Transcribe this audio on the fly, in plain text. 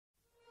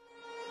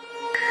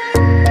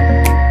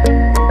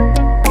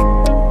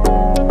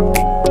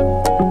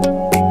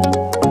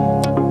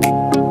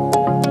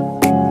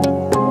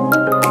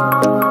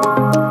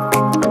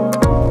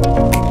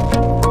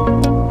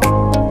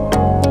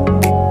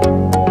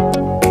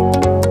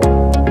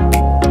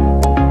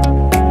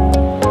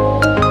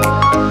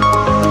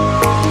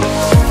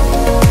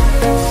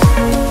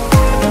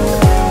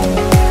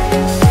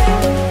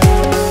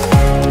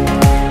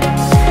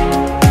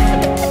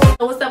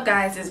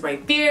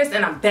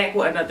back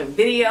with another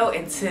video,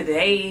 and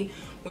today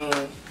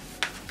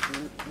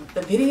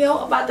the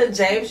video about the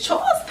James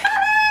Charles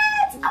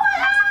palette. Oh my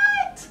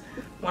god!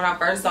 When I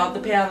first saw the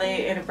palette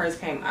and it first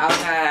came out,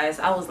 guys,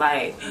 I was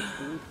like,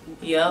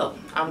 yup,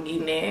 I'm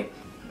getting it.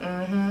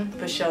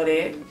 For sure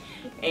that.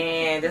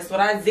 And that's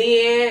what I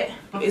did.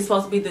 It's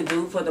supposed to be the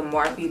dupe for the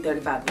Morphe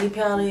 35B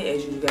palette.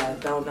 As you guys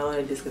don't know,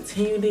 they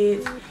discontinued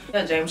it.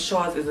 James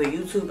Charles is a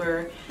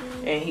YouTuber,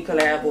 and he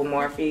collabed with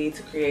Morphe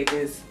to create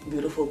this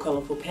beautiful,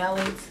 colorful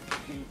palette.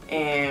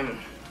 And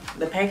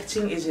the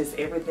packaging is just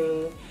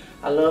everything.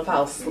 I love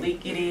how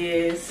sleek it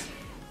is.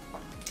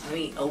 Let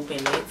me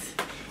open it.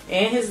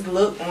 And his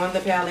look on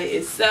the palette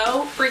is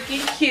so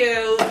freaking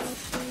cute.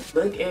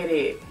 Look at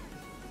it.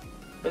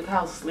 Look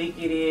how sleek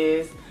it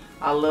is.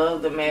 I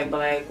love the matte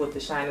black with the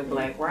shiny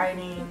black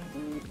writing.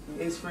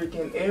 It's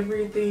freaking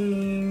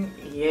everything.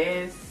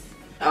 Yes.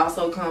 It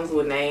also comes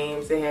with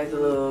names. It has a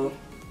little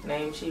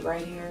name sheet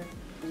right here.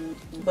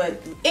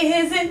 But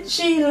isn't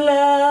she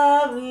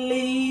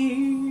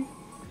lovely?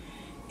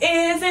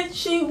 Isn't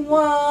she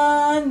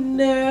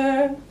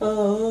wonderful?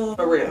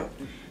 For real.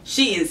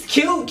 She is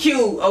cute,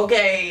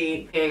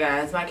 okay? Yeah,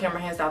 guys, my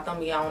camera had stopped on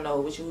me. I don't know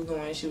what she was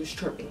doing. She was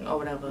tripping or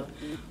whatever.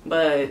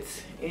 But,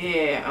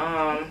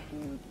 yeah,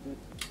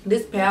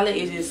 this palette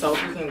is just so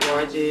freaking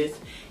gorgeous.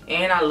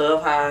 And I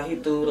love how he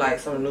threw, like,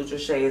 some neutral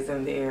shades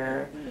in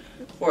there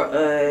for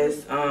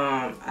us.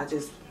 I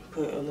just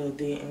put a little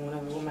dent in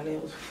whatever with my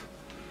nails.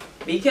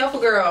 Be careful,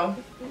 girl.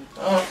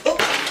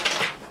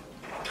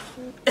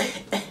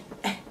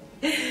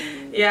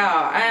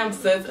 Y'all, I am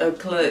such a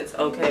klutz,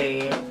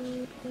 okay?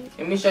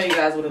 Let me show you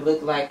guys what it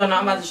looked like. So now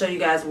I'm about to show you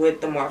guys what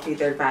the Morphe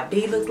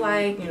 35B looks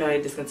like. You know,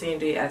 they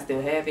discontinued it. I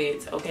still have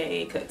it,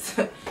 okay? Because,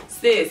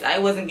 sis, I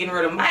wasn't getting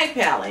rid of my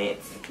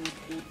palette.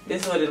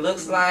 This is what it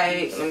looks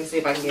like. Let me see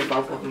if I can get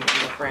both of them in the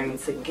frame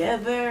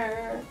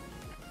together.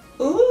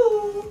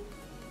 Ooh.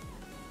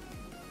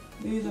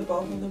 These are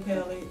both of the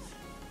palettes.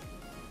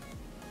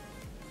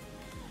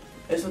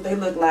 That's what they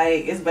look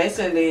like. It's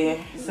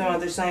basically some of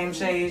the same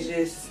shades,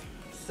 just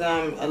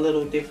some a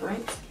little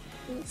different.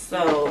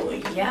 So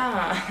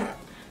yeah,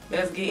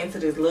 let's get into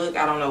this look.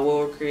 I don't know what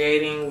we're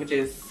creating. We're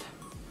just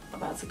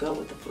about to go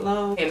with the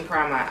flow. And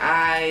prime my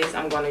eyes.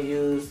 I'm going to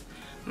use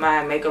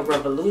my Makeup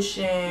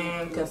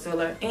Revolution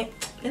concealer. And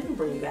let me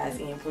bring you guys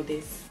in for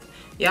this.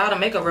 Y'all, the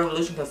Makeup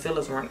Revolution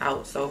concealers run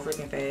out so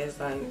freaking fast.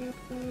 Like,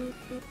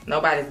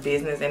 nobody's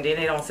business. And then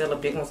they don't sell the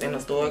big ones in the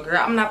store. Girl,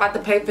 I'm not about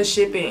to pay for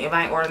shipping if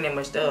I ain't ordering that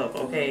much stuff,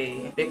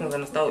 okay? Big ones in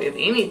the store. If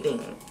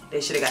anything,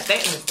 they should have got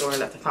that in the store and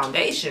left the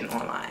foundation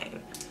online.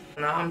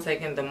 Now I'm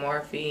taking the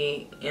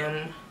Morphe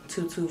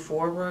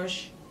M224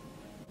 brush,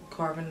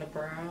 carving the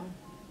brow.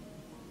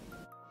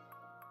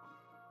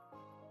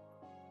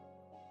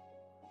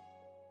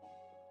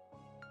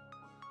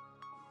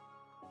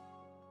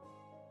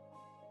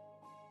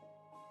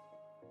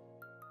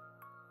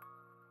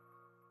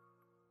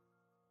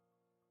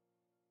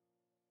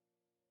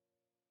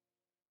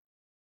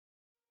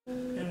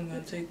 And I'm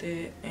going to take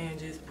that and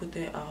just put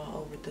that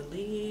all over the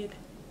lid.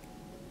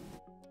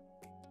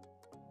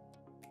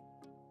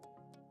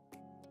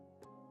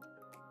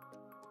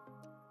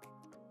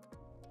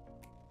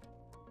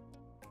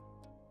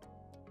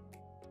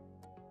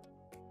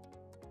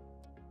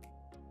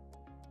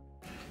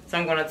 So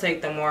I'm going to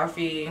take the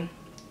Morphe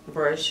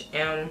brush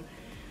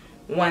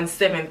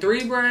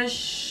M173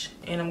 brush,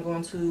 and I'm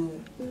going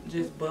to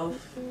just buff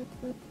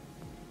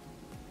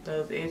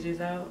those edges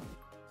out.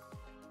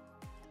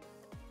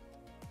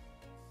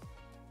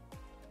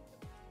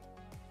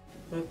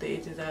 Buff the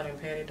edges out and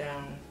pat it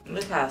down.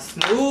 Look how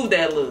smooth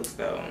that looks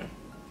though.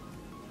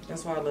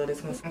 That's why I love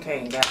this one.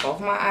 Okay, got both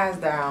my eyes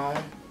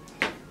down.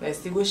 Let's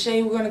see what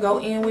shade we're going to go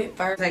in with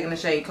first. Taking the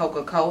shade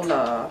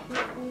Coca-Cola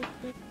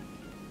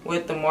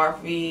with the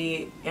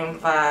Morphe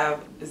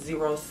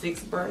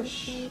M506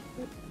 brush.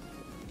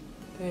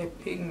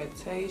 That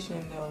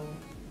pigmentation though.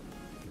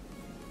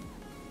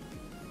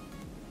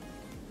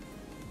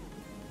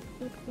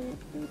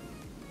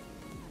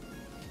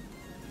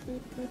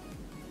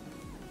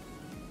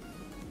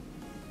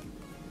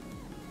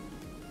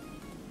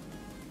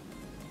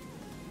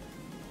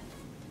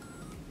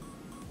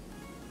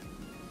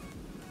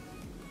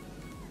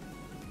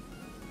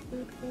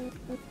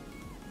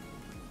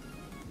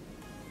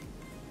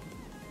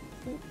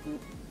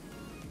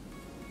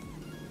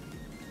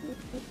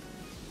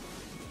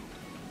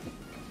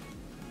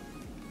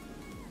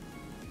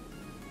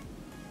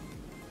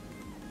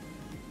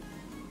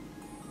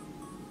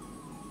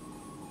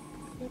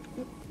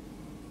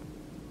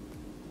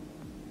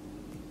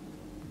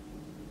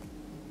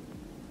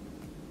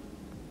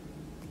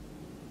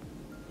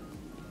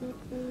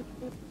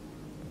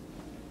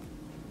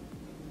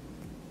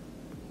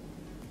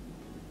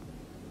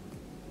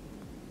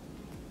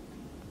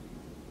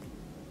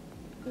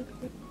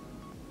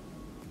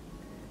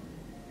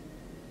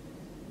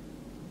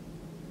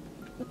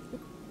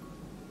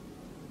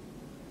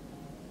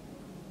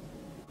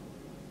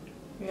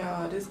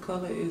 Y'all, this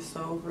color is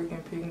so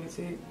freaking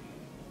pigmented.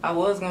 I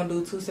was gonna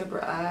do two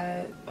separate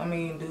eyes. I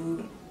mean,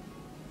 do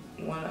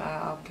one eye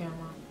off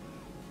camera.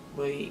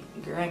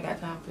 But girl ain't got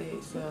time for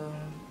that, so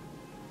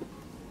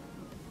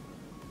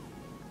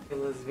it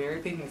was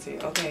very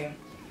pigmented. Okay,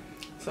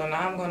 so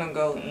now I'm gonna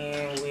go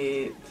in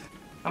with,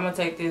 I'm gonna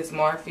take this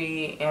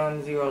Morphe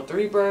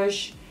M03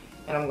 brush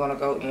and I'm gonna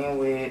go in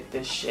with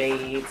the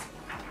shades.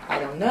 I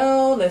don't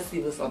know, let's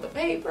see what's on the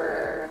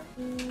paper.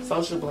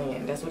 Social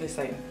Blend, that's what it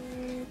say.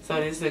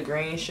 So this is a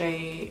green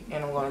shade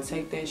and I'm gonna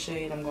take that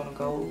shade, I'm gonna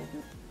go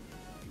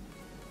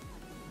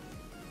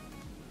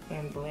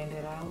and blend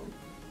it out.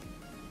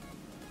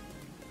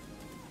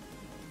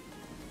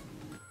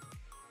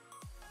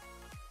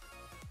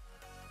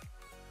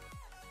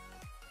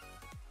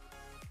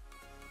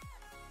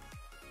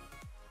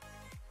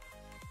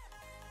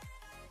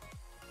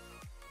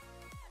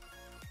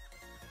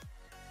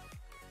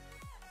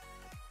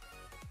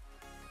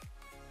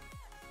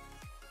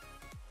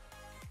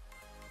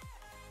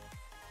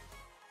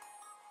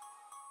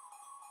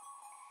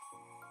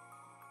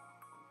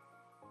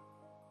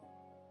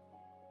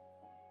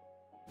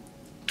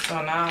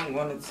 So now I'm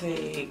going to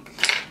take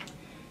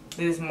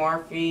this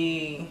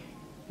Morphe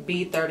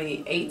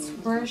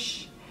B38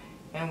 brush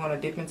and I'm going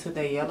to dip into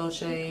the yellow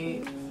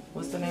shade.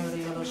 What's the name of the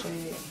yellow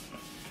shade?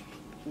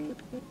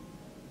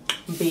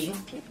 B.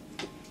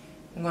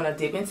 I'm going to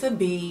dip into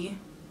B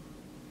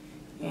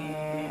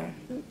and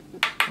I'm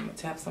going to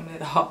tap some of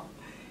that off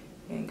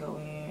and go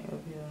in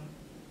up here.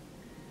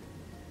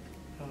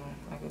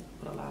 I could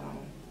put a lot on.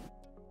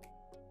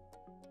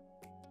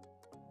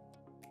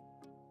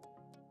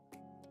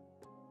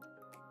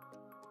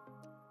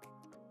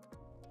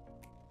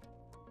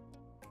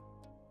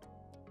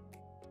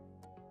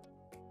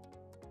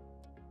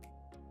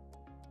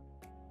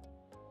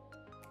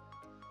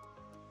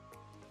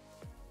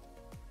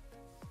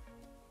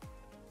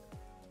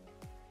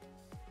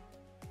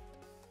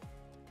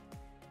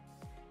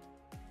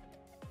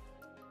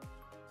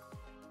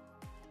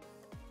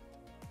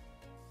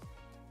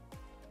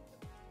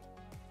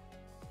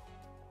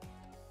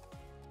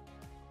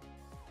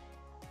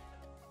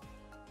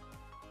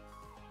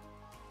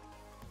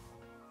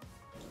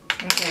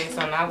 Okay, so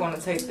now I'm going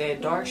to take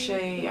that dark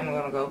shade. I'm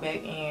going to go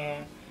back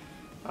in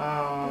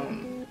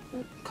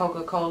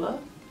Coca-Cola.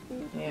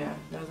 Yeah,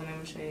 that's the name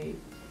of the shade.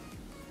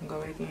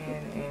 Go back in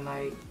and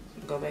like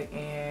go back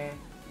in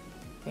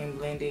and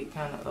blend it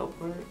kind of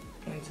upward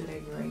into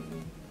that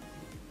green.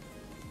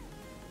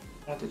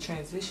 I want the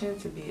transition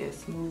to be as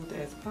smooth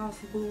as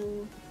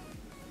possible.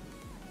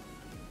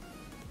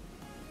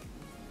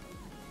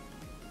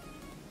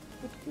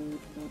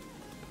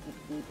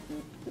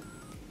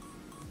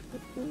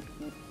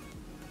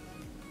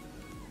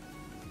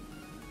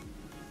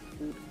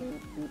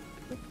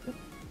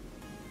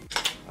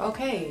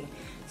 Okay,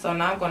 so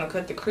now I'm going to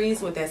cut the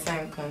crease with that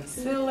same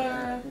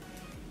concealer.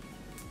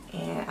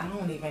 And I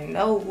don't even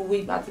know what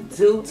we about to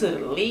do to the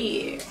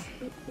lid.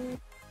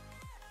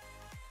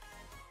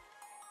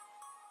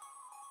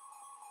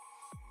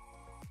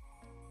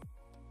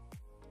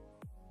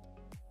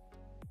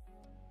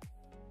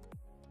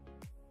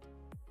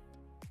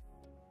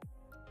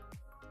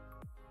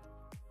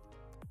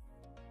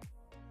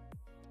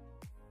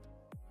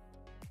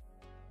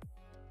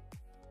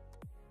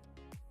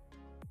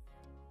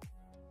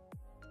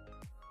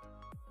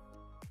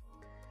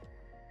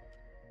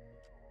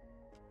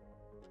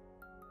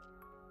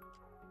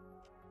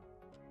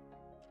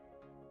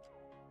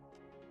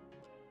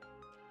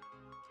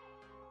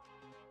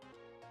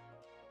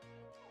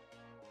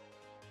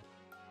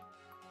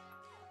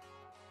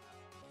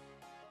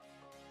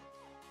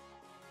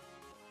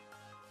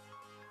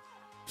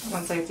 I'm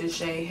going to take this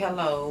shade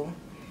Hello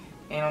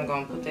and I'm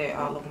going to put that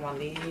all over my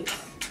lids.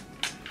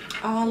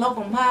 All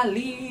over my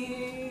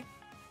lid.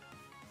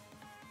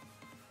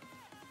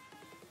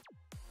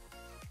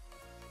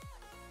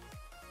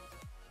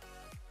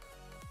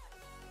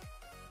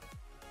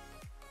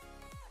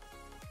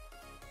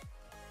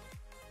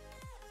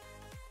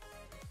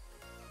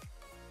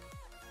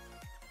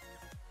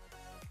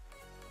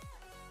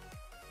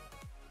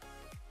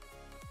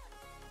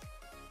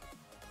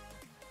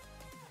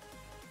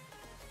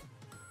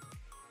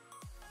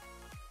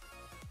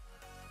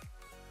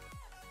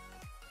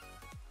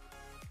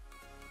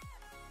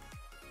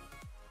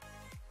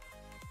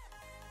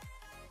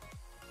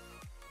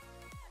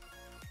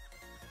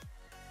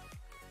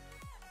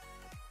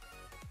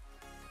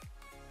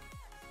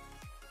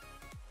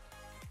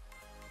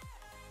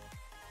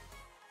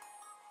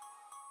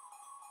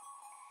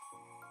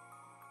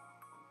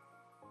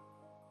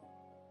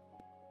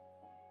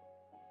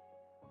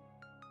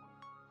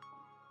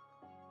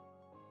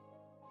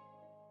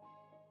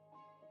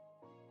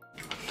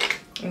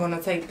 I'm going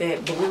to take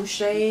that blue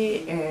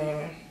shade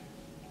and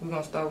we're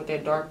going to start with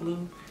that dark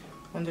blue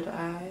under the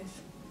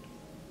eyes.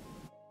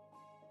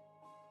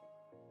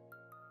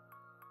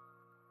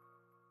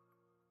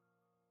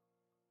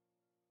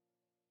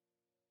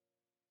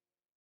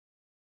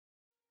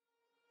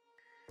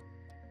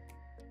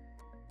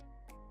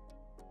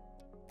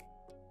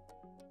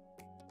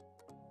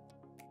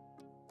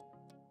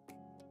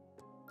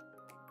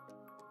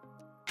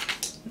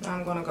 Now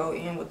I'm going to go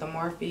in with the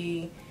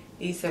Morphe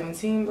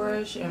E17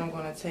 brush, and I'm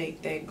going to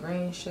take that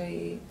green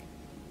shade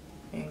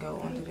and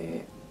go under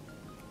that.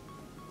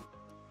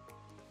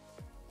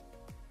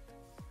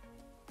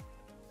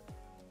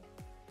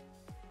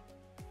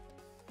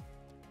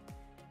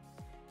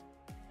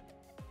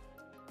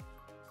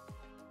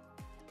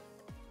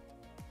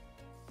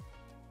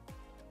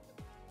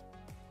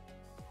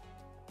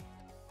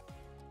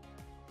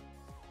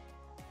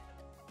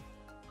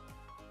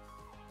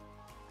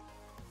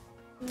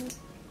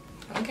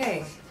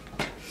 Okay,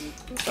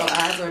 so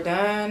eyes are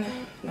done.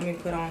 Let me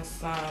put on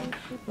some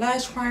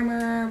lash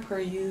primer per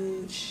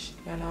use.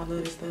 Y'all know I love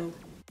this stuff.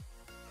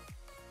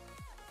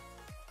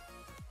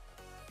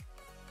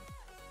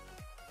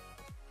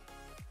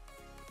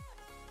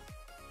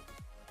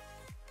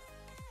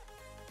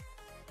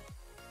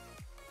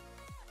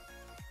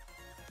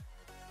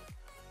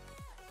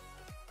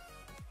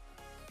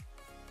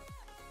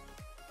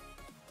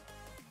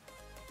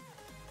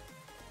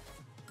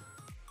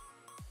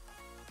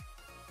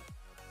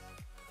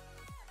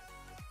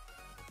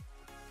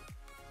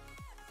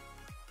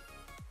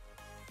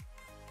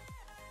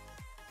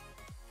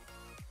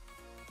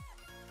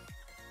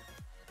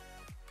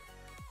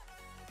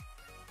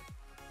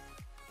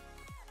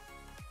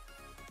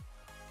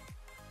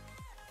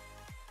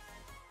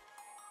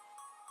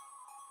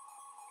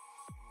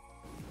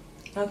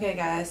 Okay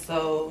guys,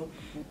 so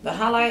the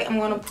highlight I'm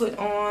gonna put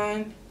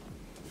on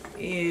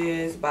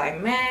is by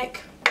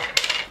MAC.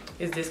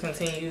 It's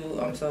discontinued,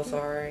 I'm so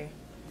sorry.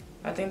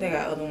 I think they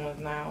got other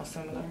ones now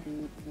similar.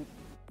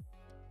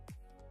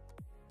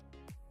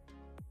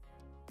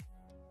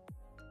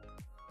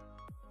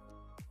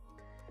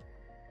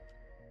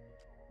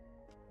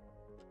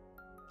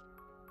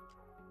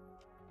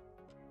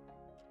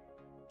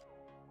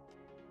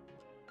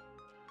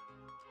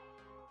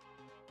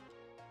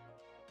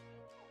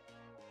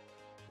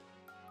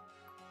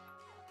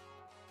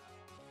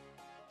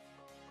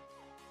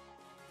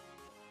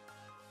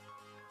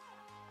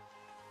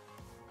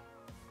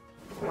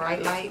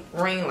 Right light,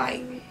 ring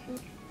light.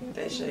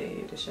 That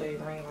shade, the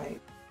shade ring light.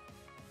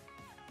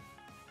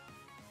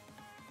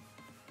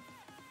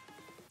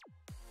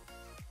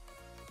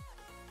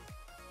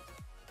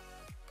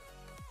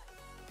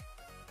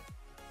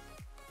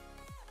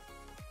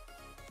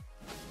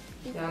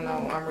 Y'all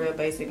know I'm real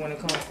basic when it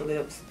comes to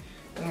lips.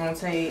 I'm gonna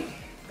take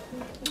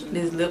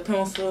this lip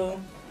pencil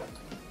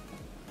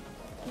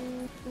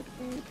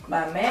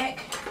by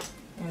MAC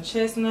and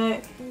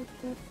Chestnut.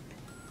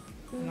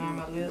 Line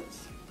my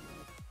lips.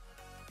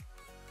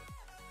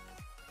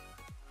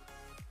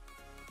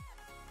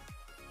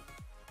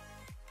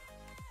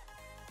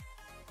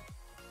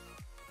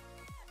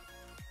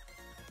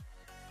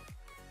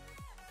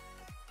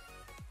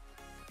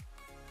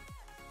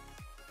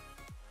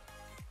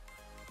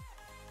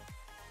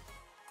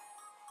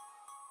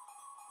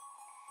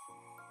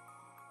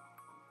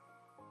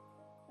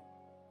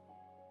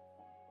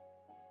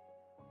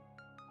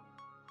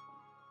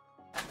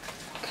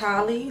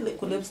 Kylie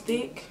liquid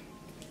lipstick.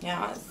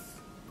 Yes.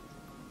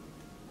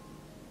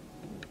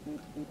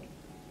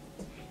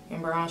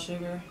 And brown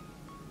sugar.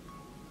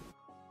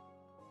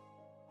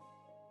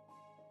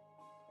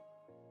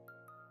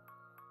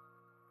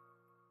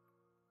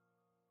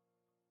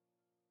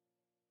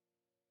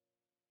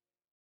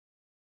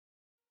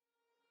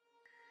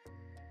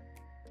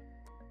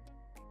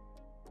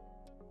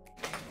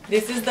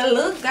 This is the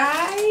look,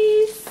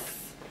 guys.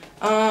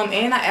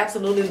 And I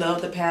absolutely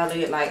love the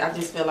palette. Like, I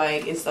just feel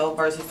like it's so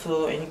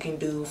versatile and you can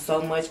do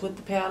so much with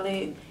the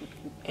palette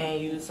and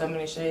use so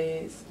many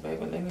shades.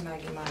 Baby, let me not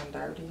get mine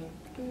dirty.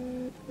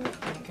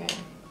 Okay.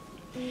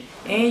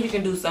 And you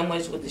can do so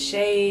much with the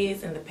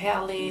shades and the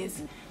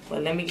palettes.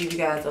 But let me give you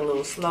guys a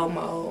little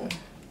slow-mo.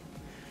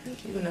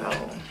 You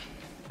know.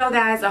 So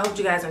guys, I hope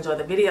you guys enjoyed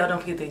the video. Don't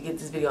forget to give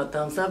this video a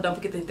thumbs up. Don't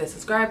forget to hit that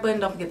subscribe button.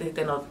 Don't forget to hit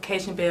that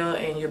notification bell,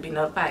 and you'll be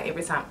notified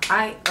every time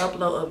I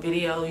upload a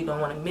video. You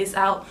don't want to miss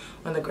out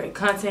on the great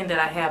content that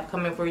I have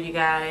coming for you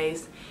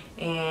guys.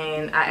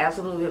 And I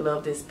absolutely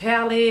love this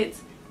palette.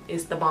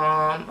 It's the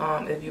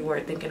bomb. If you were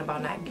thinking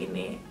about not getting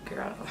it,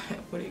 girl,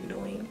 what are you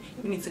doing?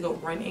 You need to go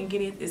run and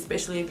get it,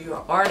 especially if you're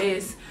an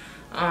artist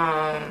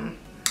and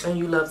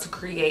you love to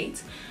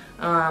create.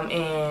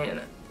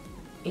 And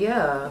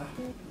yeah,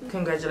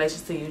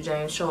 congratulations to you,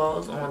 James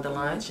Charles, on the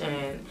launch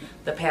and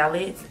the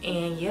palettes.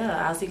 And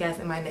yeah, I'll see you guys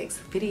in my next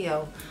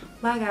video.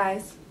 Bye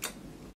guys.